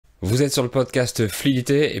Vous êtes sur le podcast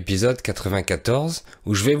Fluidité, épisode 94,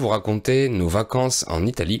 où je vais vous raconter nos vacances en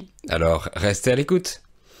Italie. Alors, restez à l'écoute.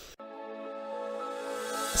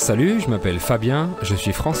 Salut, je m'appelle Fabien, je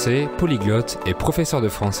suis français, polyglotte et professeur de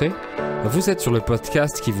français. Vous êtes sur le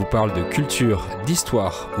podcast qui vous parle de culture,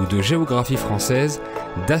 d'histoire ou de géographie française,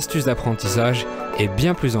 d'astuces d'apprentissage et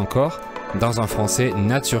bien plus encore, dans un français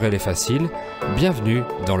naturel et facile. Bienvenue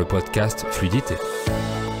dans le podcast Fluidité.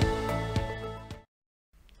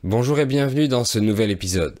 Bonjour et bienvenue dans ce nouvel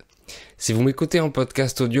épisode. Si vous m'écoutez en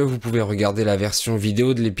podcast audio, vous pouvez regarder la version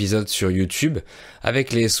vidéo de l'épisode sur YouTube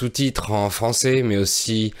avec les sous-titres en français mais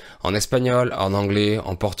aussi en espagnol, en anglais,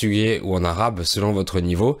 en portugais ou en arabe selon votre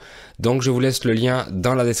niveau. Donc je vous laisse le lien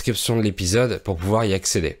dans la description de l'épisode pour pouvoir y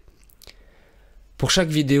accéder. Pour chaque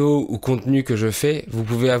vidéo ou contenu que je fais, vous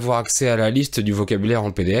pouvez avoir accès à la liste du vocabulaire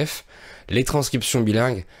en PDF, les transcriptions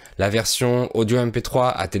bilingues, la version audio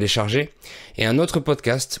MP3 à télécharger et un autre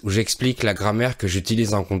podcast où j'explique la grammaire que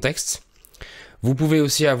j'utilise en contexte. Vous pouvez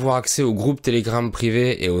aussi avoir accès au groupe Telegram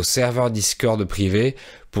privé et au serveur Discord privé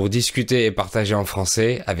pour discuter et partager en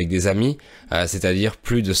français avec des amis, c'est-à-dire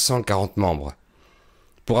plus de 140 membres.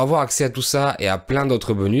 Pour avoir accès à tout ça et à plein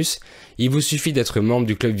d'autres bonus, il vous suffit d'être membre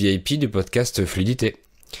du club VIP du podcast Fluidité.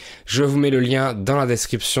 Je vous mets le lien dans la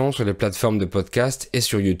description sur les plateformes de podcast et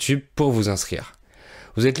sur YouTube pour vous inscrire.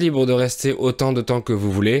 Vous êtes libre de rester autant de temps que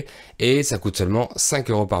vous voulez et ça coûte seulement 5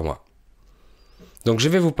 € par mois. Donc je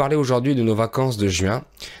vais vous parler aujourd'hui de nos vacances de juin,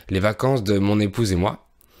 les vacances de mon épouse et moi.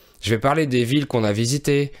 Je vais parler des villes qu'on a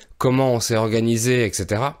visitées, comment on s'est organisé,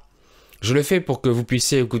 etc. Je le fais pour que vous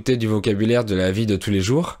puissiez écouter du vocabulaire de la vie de tous les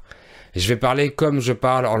jours. Je vais parler comme je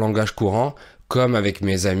parle en langage courant, comme avec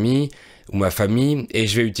mes amis ou ma famille, et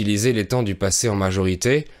je vais utiliser les temps du passé en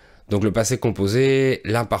majorité, donc le passé composé,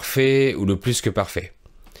 l'imparfait ou le plus que parfait.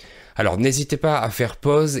 Alors n'hésitez pas à faire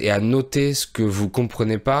pause et à noter ce que vous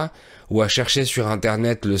comprenez pas ou à chercher sur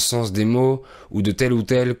internet le sens des mots ou de telle ou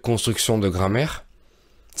telle construction de grammaire.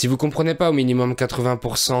 Si vous comprenez pas au minimum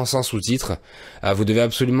 80% sans sous-titres, vous devez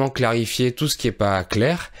absolument clarifier tout ce qui est pas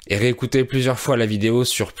clair et réécouter plusieurs fois la vidéo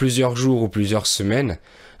sur plusieurs jours ou plusieurs semaines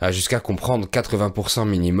jusqu'à comprendre 80%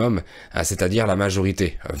 minimum, c'est-à-dire la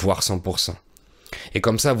majorité, voire 100%. Et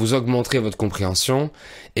comme ça, vous augmenterez votre compréhension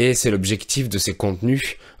et c'est l'objectif de ces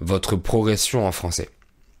contenus, votre progression en français.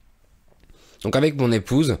 Donc avec mon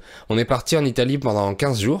épouse, on est parti en Italie pendant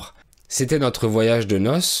 15 jours. C'était notre voyage de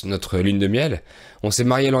noces, notre lune de miel. On s'est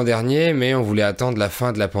marié l'an dernier, mais on voulait attendre la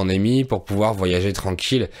fin de la pandémie pour pouvoir voyager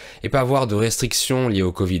tranquille et pas avoir de restrictions liées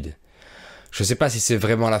au Covid. Je sais pas si c'est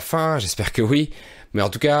vraiment la fin, j'espère que oui, mais en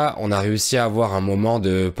tout cas, on a réussi à avoir un moment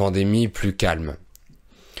de pandémie plus calme.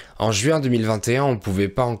 En juin 2021, on ne pouvait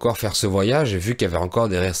pas encore faire ce voyage vu qu'il y avait encore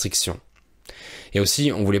des restrictions. Et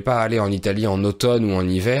aussi, on voulait pas aller en Italie en automne ou en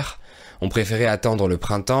hiver. On préférait attendre le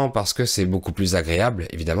printemps parce que c'est beaucoup plus agréable,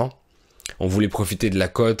 évidemment. On voulait profiter de la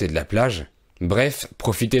côte et de la plage. Bref,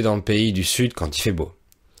 profiter dans le pays du sud quand il fait beau.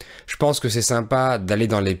 Je pense que c'est sympa d'aller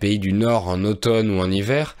dans les pays du nord en automne ou en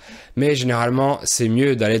hiver, mais généralement c'est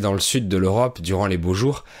mieux d'aller dans le sud de l'Europe durant les beaux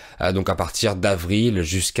jours, donc à partir d'avril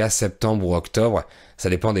jusqu'à septembre ou octobre, ça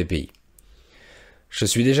dépend des pays. Je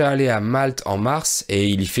suis déjà allé à Malte en mars et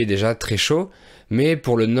il y fait déjà très chaud, mais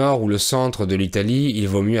pour le nord ou le centre de l'Italie, il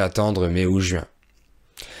vaut mieux attendre mai ou juin.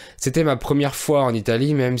 C'était ma première fois en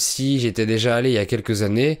Italie, même si j'étais déjà allé il y a quelques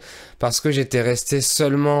années, parce que j'étais resté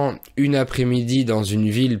seulement une après-midi dans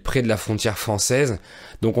une ville près de la frontière française,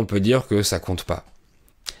 donc on peut dire que ça compte pas.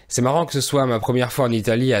 C'est marrant que ce soit ma première fois en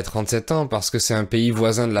Italie à 37 ans, parce que c'est un pays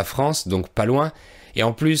voisin de la France, donc pas loin, et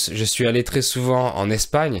en plus je suis allé très souvent en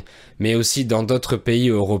Espagne, mais aussi dans d'autres pays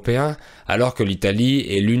européens, alors que l'Italie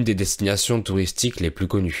est l'une des destinations touristiques les plus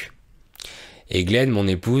connues. Et Glenn, mon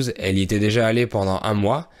épouse, elle y était déjà allée pendant un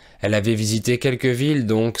mois. Elle avait visité quelques villes,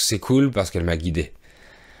 donc c'est cool parce qu'elle m'a guidé.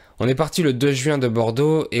 On est parti le 2 juin de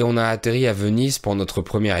Bordeaux et on a atterri à Venise pour notre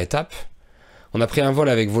première étape. On a pris un vol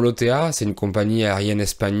avec Volotea, c'est une compagnie aérienne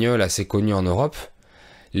espagnole assez connue en Europe.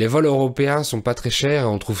 Les vols européens sont pas très chers et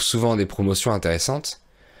on trouve souvent des promotions intéressantes,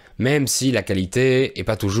 même si la qualité est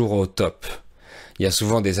pas toujours au top. Il y a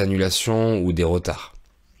souvent des annulations ou des retards.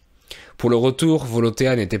 Pour le retour,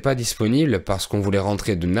 Volotea n'était pas disponible parce qu'on voulait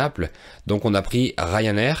rentrer de Naples, donc on a pris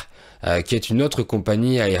Ryanair, qui est une autre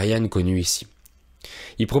compagnie aérienne connue ici.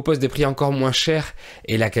 Ils proposent des prix encore moins chers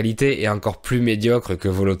et la qualité est encore plus médiocre que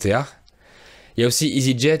Volotea. Il y a aussi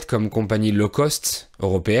EasyJet comme compagnie low cost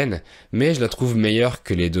européenne, mais je la trouve meilleure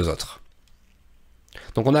que les deux autres.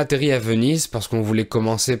 Donc on a atterri à Venise parce qu'on voulait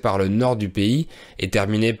commencer par le nord du pays et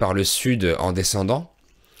terminer par le sud en descendant.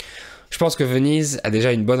 Je pense que Venise a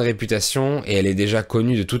déjà une bonne réputation et elle est déjà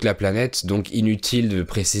connue de toute la planète, donc inutile de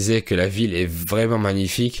préciser que la ville est vraiment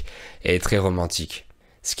magnifique et très romantique.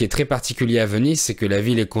 Ce qui est très particulier à Venise, c'est que la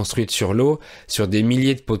ville est construite sur l'eau, sur des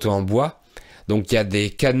milliers de poteaux en bois, donc il y a des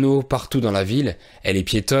canaux partout dans la ville, elle est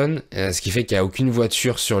piétonne, ce qui fait qu'il n'y a aucune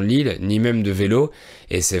voiture sur l'île, ni même de vélo,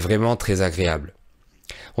 et c'est vraiment très agréable.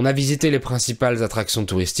 On a visité les principales attractions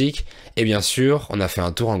touristiques, et bien sûr, on a fait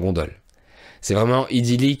un tour en gondole. C'est vraiment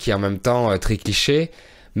idyllique et en même temps très cliché,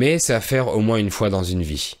 mais c'est à faire au moins une fois dans une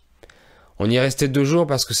vie. On y est resté 2 jours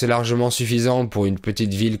parce que c'est largement suffisant pour une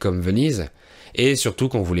petite ville comme Venise, et surtout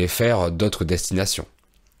qu'on voulait faire d'autres destinations.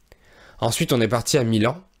 Ensuite, on est parti à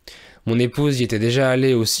Milan. Mon épouse y était déjà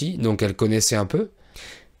allée aussi, donc elle connaissait un peu,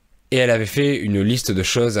 et elle avait fait une liste de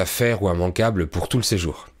choses à faire ou immanquables pour tout le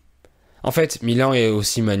séjour. En fait, Milan est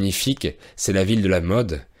aussi magnifique, c'est la ville de la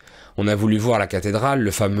mode. On a voulu voir la cathédrale,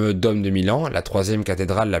 le fameux Dôme de Milan, la 3e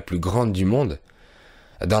cathédrale la plus grande du monde.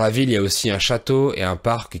 Dans la ville, il y a aussi un château et un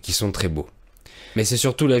parc qui sont très beaux. Mais c'est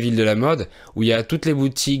surtout la ville de la mode, où il y a toutes les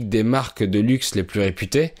boutiques des marques de luxe les plus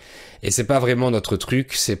réputées, et c'est pas vraiment notre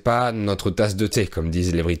truc, c'est pas notre tasse de thé, comme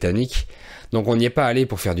disent les Britanniques, donc on n'y est pas allé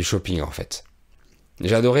pour faire du shopping en fait.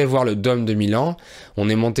 J'ai adoré voir le Dôme de Milan, on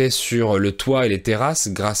est monté sur le toit et les terrasses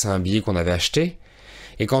grâce à un billet qu'on avait acheté,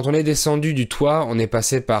 et quand on est descendu du toit, on est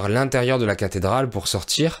passé par l'intérieur de la cathédrale pour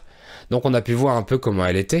sortir, donc on a pu voir un peu comment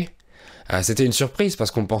elle était. C'était une surprise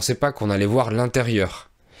parce qu'on pensait pas qu'on allait voir l'intérieur.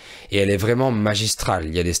 Et elle est vraiment magistrale,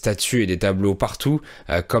 il y a des statues et des tableaux partout,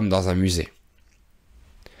 comme dans un musée.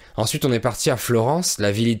 Ensuite on est parti à Florence,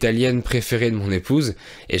 la ville italienne préférée de mon épouse,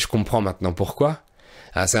 et je comprends maintenant pourquoi.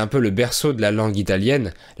 C'est un peu le berceau de la langue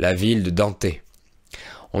italienne, la ville de Dante.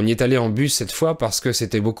 On y est allé en bus cette fois parce que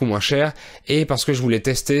c'était beaucoup moins cher et parce que je voulais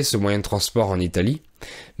tester ce moyen de transport en Italie,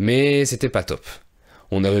 mais c'était pas top.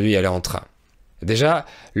 On aurait dû y aller en train. Déjà,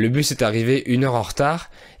 le bus est arrivé 1 heure en retard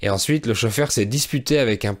et ensuite le chauffeur s'est disputé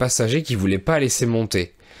avec un passager qui voulait pas laisser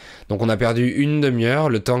monter. Donc on a perdu 1 demi-heure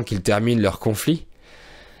le temps qu'ils terminent leur conflit.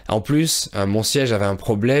 En plus, mon siège avait un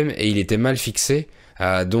problème et il était mal fixé,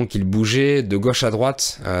 donc il bougeait de gauche à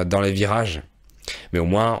droite dans les virages. Mais au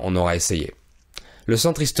moins, on aura essayé. Le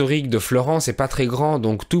centre historique de Florence est pas très grand,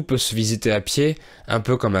 donc tout peut se visiter à pied, un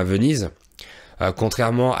peu comme à Venise,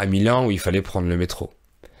 contrairement à Milan où il fallait prendre le métro.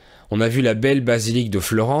 On a vu la belle basilique de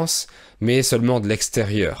Florence, mais seulement de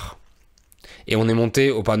l'extérieur. Et on est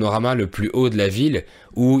monté au panorama le plus haut de la ville,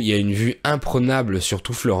 où il y a une vue imprenable sur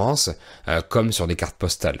tout Florence, comme sur des cartes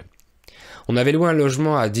postales. On avait loué un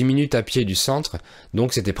logement à 10 minutes à pied du centre,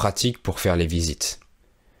 donc c'était pratique pour faire les visites.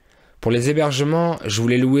 Pour les hébergements, je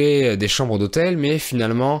voulais louer des chambres d'hôtel, mais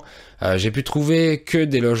finalement, j'ai pu trouver que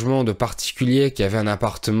des logements de particuliers qui avaient un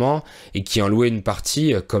appartement et qui en louaient une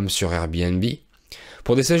partie, comme sur Airbnb.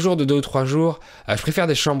 Pour des séjours de 2 ou 3 jours, je préfère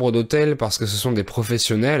des chambres d'hôtel parce que ce sont des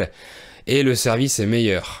professionnels et le service est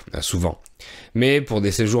meilleur, souvent. Mais pour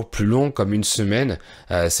des séjours plus longs, comme 1 semaine,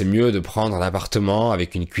 c'est mieux de prendre un appartement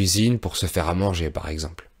avec une cuisine pour se faire à manger, par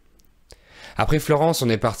exemple. Après Florence, on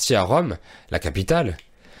est parti à Rome, la capitale.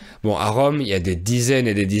 Bon, à Rome, il y a des dizaines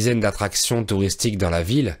et des dizaines d'attractions touristiques dans la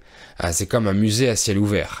ville. C'est comme un musée à ciel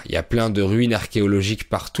ouvert. Il y a plein de ruines archéologiques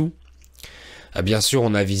partout. Bien sûr,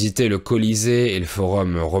 on a visité le Colisée et le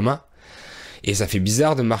Forum romain. Et ça fait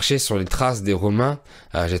bizarre de marcher sur les traces des Romains.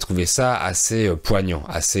 J'ai trouvé ça assez poignant,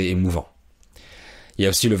 assez émouvant. Il y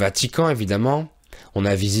a aussi le Vatican, évidemment. On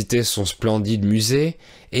a visité son splendide musée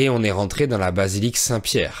et on est rentré dans la basilique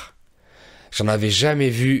Saint-Pierre. J'en avais jamais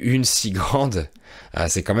vu une si grande.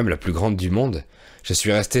 C'est quand même la plus grande du monde. Je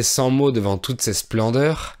suis resté sans mots devant toutes ces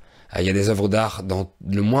splendeurs. Il y a des œuvres d'art dans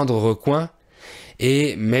le moindre recoin.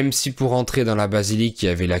 Et même si pour entrer dans la basilique il y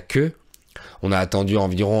avait la queue, on a attendu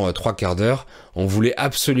environ 3/4 d'heure, on voulait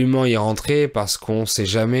absolument y rentrer parce qu'on sait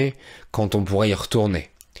jamais quand on pourrait y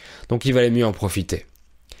retourner. Donc il valait mieux en profiter.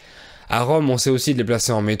 À Rome, on s'est aussi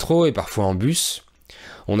déplacé en métro et parfois en bus.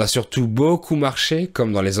 On a surtout beaucoup marché,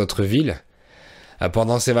 comme dans les autres villes.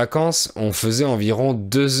 Pendant ces vacances, on faisait environ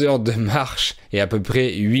 2 heures de marche et à peu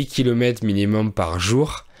près 8 km minimum par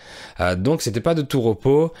jour. Donc c'était pas de tout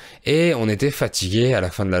repos et on était fatigué à la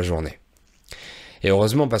fin de la journée. Et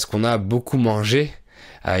heureusement parce qu'on a beaucoup mangé.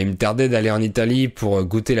 Il me tardait d'aller en Italie pour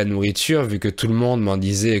goûter la nourriture vu que tout le monde m'en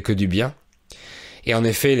disait que du bien. Et en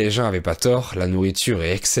effet, les gens avaient pas tort, la nourriture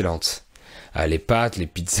est excellente. Les pâtes, les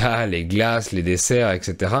pizzas, les glaces, les desserts,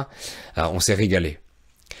 etc. On s'est régalé.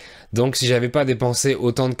 Donc si j'avais pas dépensé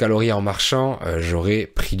autant de calories en marchant, j'aurais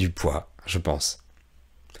pris du poids, je pense.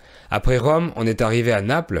 Après Rome, on est arrivé à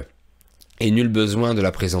Naples, et nul besoin de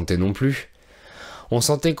la présenter non plus. On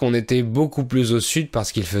sentait qu'on était beaucoup plus au sud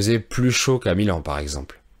parce qu'il faisait plus chaud qu'à Milan par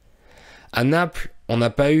exemple. À Naples, on n'a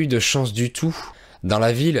pas eu de chance du tout. Dans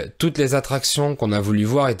la ville, toutes les attractions qu'on a voulu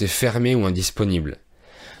voir étaient fermées ou indisponibles.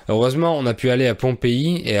 Heureusement, on a pu aller à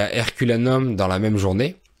Pompéi et à Herculanum dans la même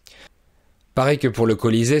journée. Pareil que pour le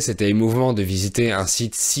Colisée, c'était émouvant de visiter un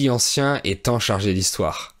site si ancien et tant chargé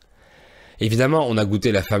d'histoire. Évidemment, on a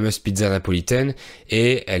goûté la fameuse pizza napolitaine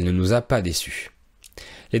et elle ne nous a pas déçus.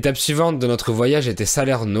 L'étape suivante de notre voyage était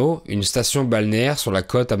Salerno, une station balnéaire sur la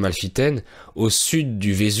côte amalfitaine, au sud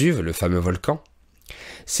du Vésuve, le fameux volcan.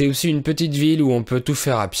 C'est aussi une petite ville où on peut tout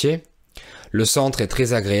faire à pied. Le centre est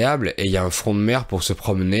très agréable et il y a un front de mer pour se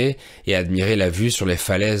promener et admirer la vue sur les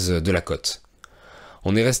falaises de la côte.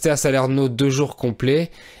 On est resté à Salerno 2 jours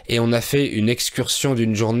complets et on a fait une excursion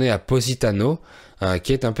d'une journée à Positano,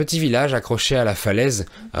 qui est un petit village accroché à la falaise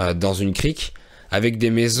dans une crique, avec des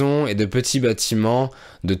maisons et de petits bâtiments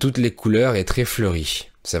de toutes les couleurs et très fleuris.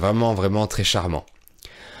 C'est vraiment très charmant.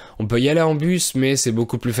 On peut y aller en bus, mais c'est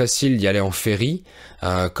beaucoup plus facile d'y aller en ferry,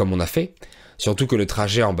 comme on a fait, surtout que le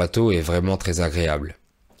trajet en bateau est vraiment très agréable.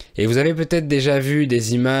 Et vous avez peut-être déjà vu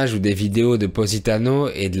des images ou des vidéos de Positano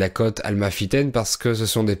et de la côte amalfitaine parce que ce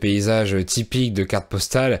sont des paysages typiques de cartes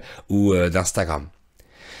postales ou d'Instagram.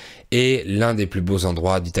 Et l'un des plus beaux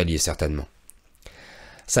endroits d'Italie, certainement.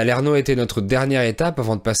 Salerno était notre dernière étape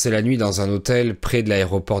avant de passer la nuit dans un hôtel près de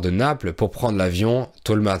l'aéroport de Naples pour prendre l'avion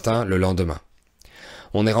tôt le matin le lendemain.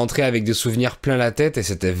 On est rentré avec des souvenirs plein la tête et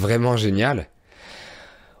c'était vraiment génial.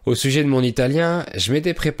 Au sujet de mon italien, je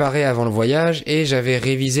m'étais préparé avant le voyage et j'avais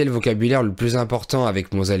révisé le vocabulaire le plus important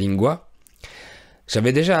avec Mosalingua.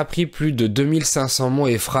 J'avais déjà appris plus de 2500 mots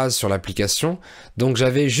et phrases sur l'application, donc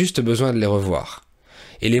j'avais juste besoin de les revoir.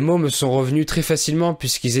 Et les mots me sont revenus très facilement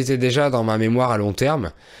puisqu'ils étaient déjà dans ma mémoire à long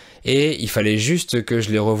terme et il fallait juste que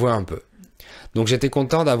je les revoie un peu. Donc j'étais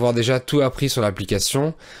content d'avoir déjà tout appris sur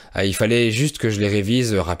l'application, il fallait juste que je les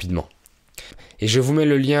révise rapidement. Et je vous mets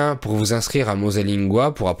le lien pour vous inscrire à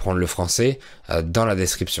Mosalingua pour apprendre le français dans la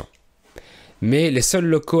description. Mais les seuls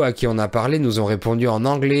locaux à qui on a parlé nous ont répondu en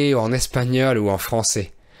anglais, en espagnol ou en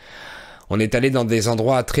français. On est allé dans des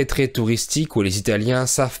endroits très touristiques où les Italiens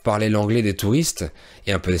savent parler l'anglais des touristes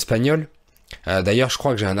et un peu d'espagnol. D'ailleurs, je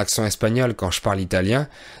crois que j'ai un accent espagnol quand je parle italien,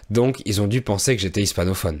 donc ils ont dû penser que j'étais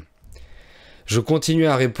hispanophone. Je continuais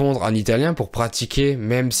à répondre en italien pour pratiquer,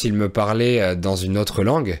 même s'ils me parlaient dans une autre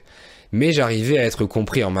langue, mais j'arrivais à être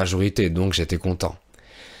compris en majorité, donc j'étais content.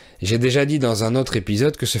 J'ai déjà dit dans un autre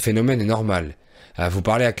épisode que ce phénomène est normal. Vous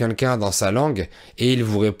parlez à quelqu'un dans sa langue et il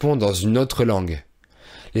vous répond dans une autre langue.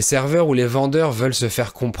 Les serveurs ou les vendeurs veulent se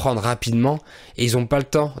faire comprendre rapidement et ils n'ont pas le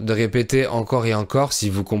temps de répéter encore et encore si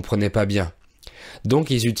vous comprenez pas bien. Donc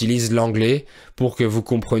ils utilisent l'anglais pour que vous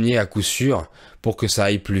compreniez à coup sûr, pour que ça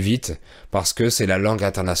aille plus vite, parce que c'est la langue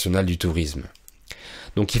internationale du tourisme.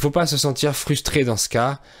 Donc il ne faut pas se sentir frustré dans ce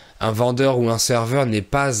cas. Un vendeur ou un serveur n'est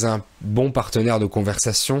pas un bon partenaire de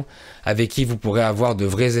conversation avec qui vous pourrez avoir de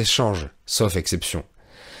vrais échanges, sauf exception.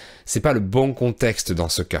 C'est pas le bon contexte dans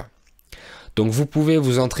ce cas. Donc vous pouvez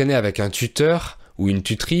vous entraîner avec un tuteur ou une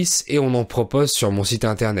tutrice et on en propose sur mon site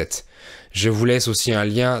internet. Je vous laisse aussi un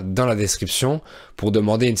lien dans la description pour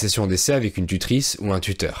demander une session d'essai avec une tutrice ou un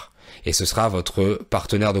tuteur. Et ce sera votre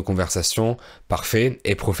partenaire de conversation parfait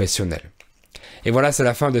et professionnel. Et voilà, c'est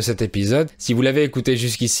la fin de cet épisode. Si vous l'avez écouté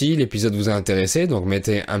jusqu'ici, l'épisode vous a intéressé, donc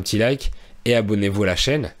mettez un petit like et abonnez-vous à la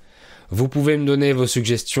chaîne. Vous pouvez me donner vos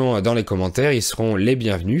suggestions dans les commentaires, ils seront les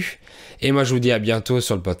bienvenus. Et moi je vous dis à bientôt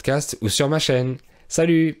sur le podcast ou sur ma chaîne.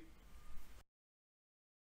 Salut!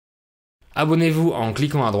 Abonnez-vous en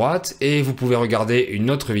cliquant à droite et vous pouvez regarder une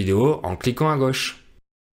autre vidéo en cliquant à gauche.